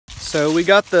So we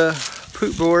got the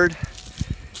poop board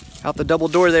out the double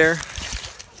door there,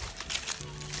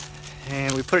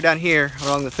 and we put it down here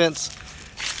along the fence.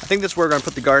 I think that's where we're gonna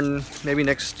put the garden, maybe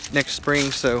next spring.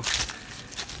 So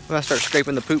we're gonna start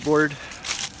scraping the poop board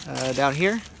down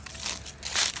here.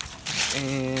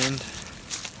 And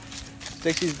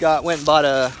Stacy's went and bought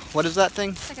a, what is that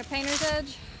thing? It's like a painter's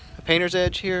edge. A painter's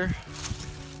edge here.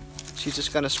 She's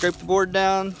just gonna scrape the board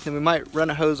down, then we might run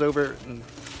a hose over it and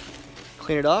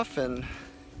clean it off, and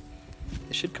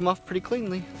it should come off pretty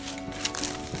cleanly.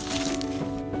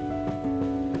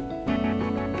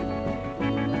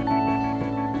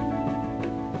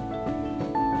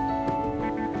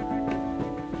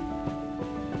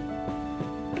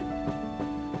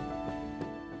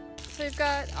 So we've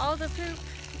got all the poop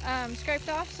scraped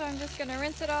off, so I'm just gonna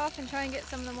rinse it off and try and get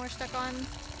some of the more stuck on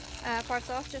parts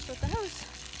off just with the hose.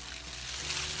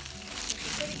 It's a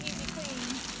pretty easy clean.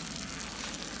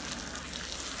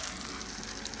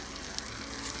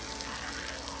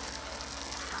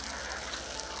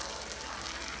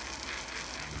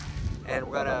 And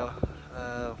we're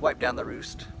gonna wipe down the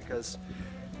roost because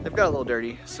they've got a little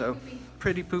dirty, so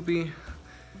pretty poopy. We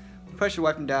probably should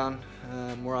wipe them down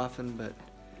more often, but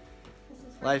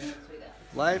life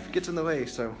gets in the way,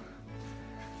 so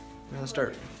we're gonna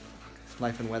start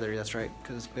life and weather. That's right,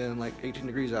 because it's been like 18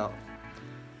 degrees out.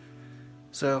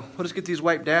 So we'll just get these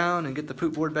wiped down and get the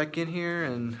poop board back in here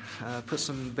and put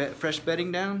some fresh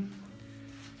bedding down.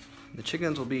 The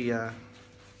chickens will be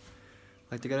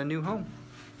like they got a new home.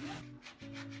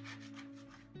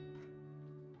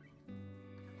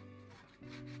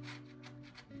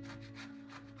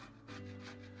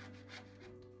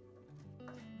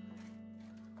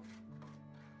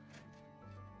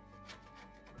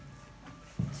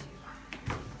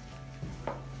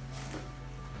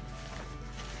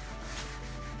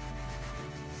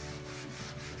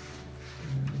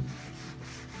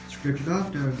 Scrape it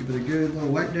off, now give it a good little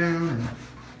wipe down, and it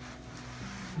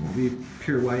won't be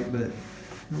pure white, but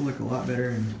it'll look a lot better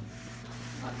and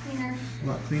a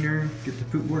lot cleaner. Get the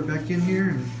poop board back in here,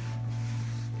 and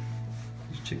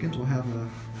these chickens will have a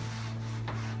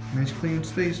nice clean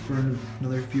space for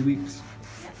another few weeks.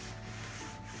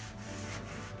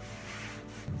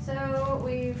 So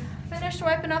we've finished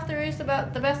wiping off the roost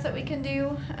about the best that we can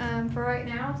do for right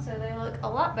now, so they look a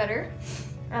lot better.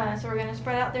 So we're going to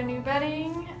spread out their new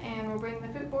bedding, and we'll bring the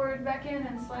poop board back in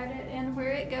and slide it in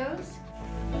where it goes.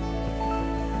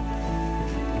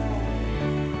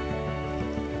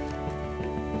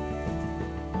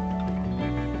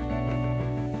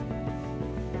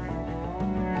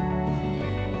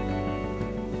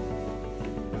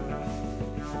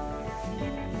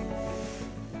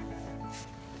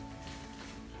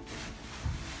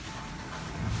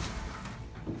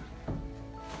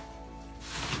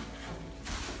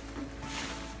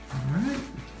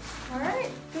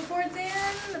 Alright, poop board's in,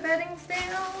 the bedding's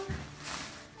down.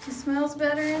 It smells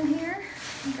better in here. I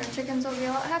think our chickens will be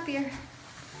a lot happier.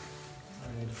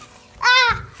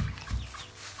 Ah!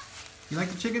 You like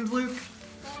the chickens, Luke?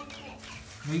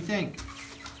 What do you think?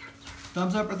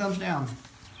 Thumbs up or thumbs down?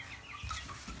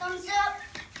 Thumbs up.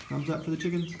 Thumbs up for the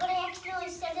chickens? But I accidentally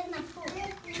set in the poop.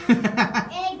 And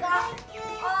it got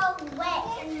all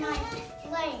wet in my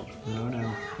leg.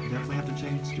 No, you definitely have to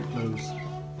change your clothes.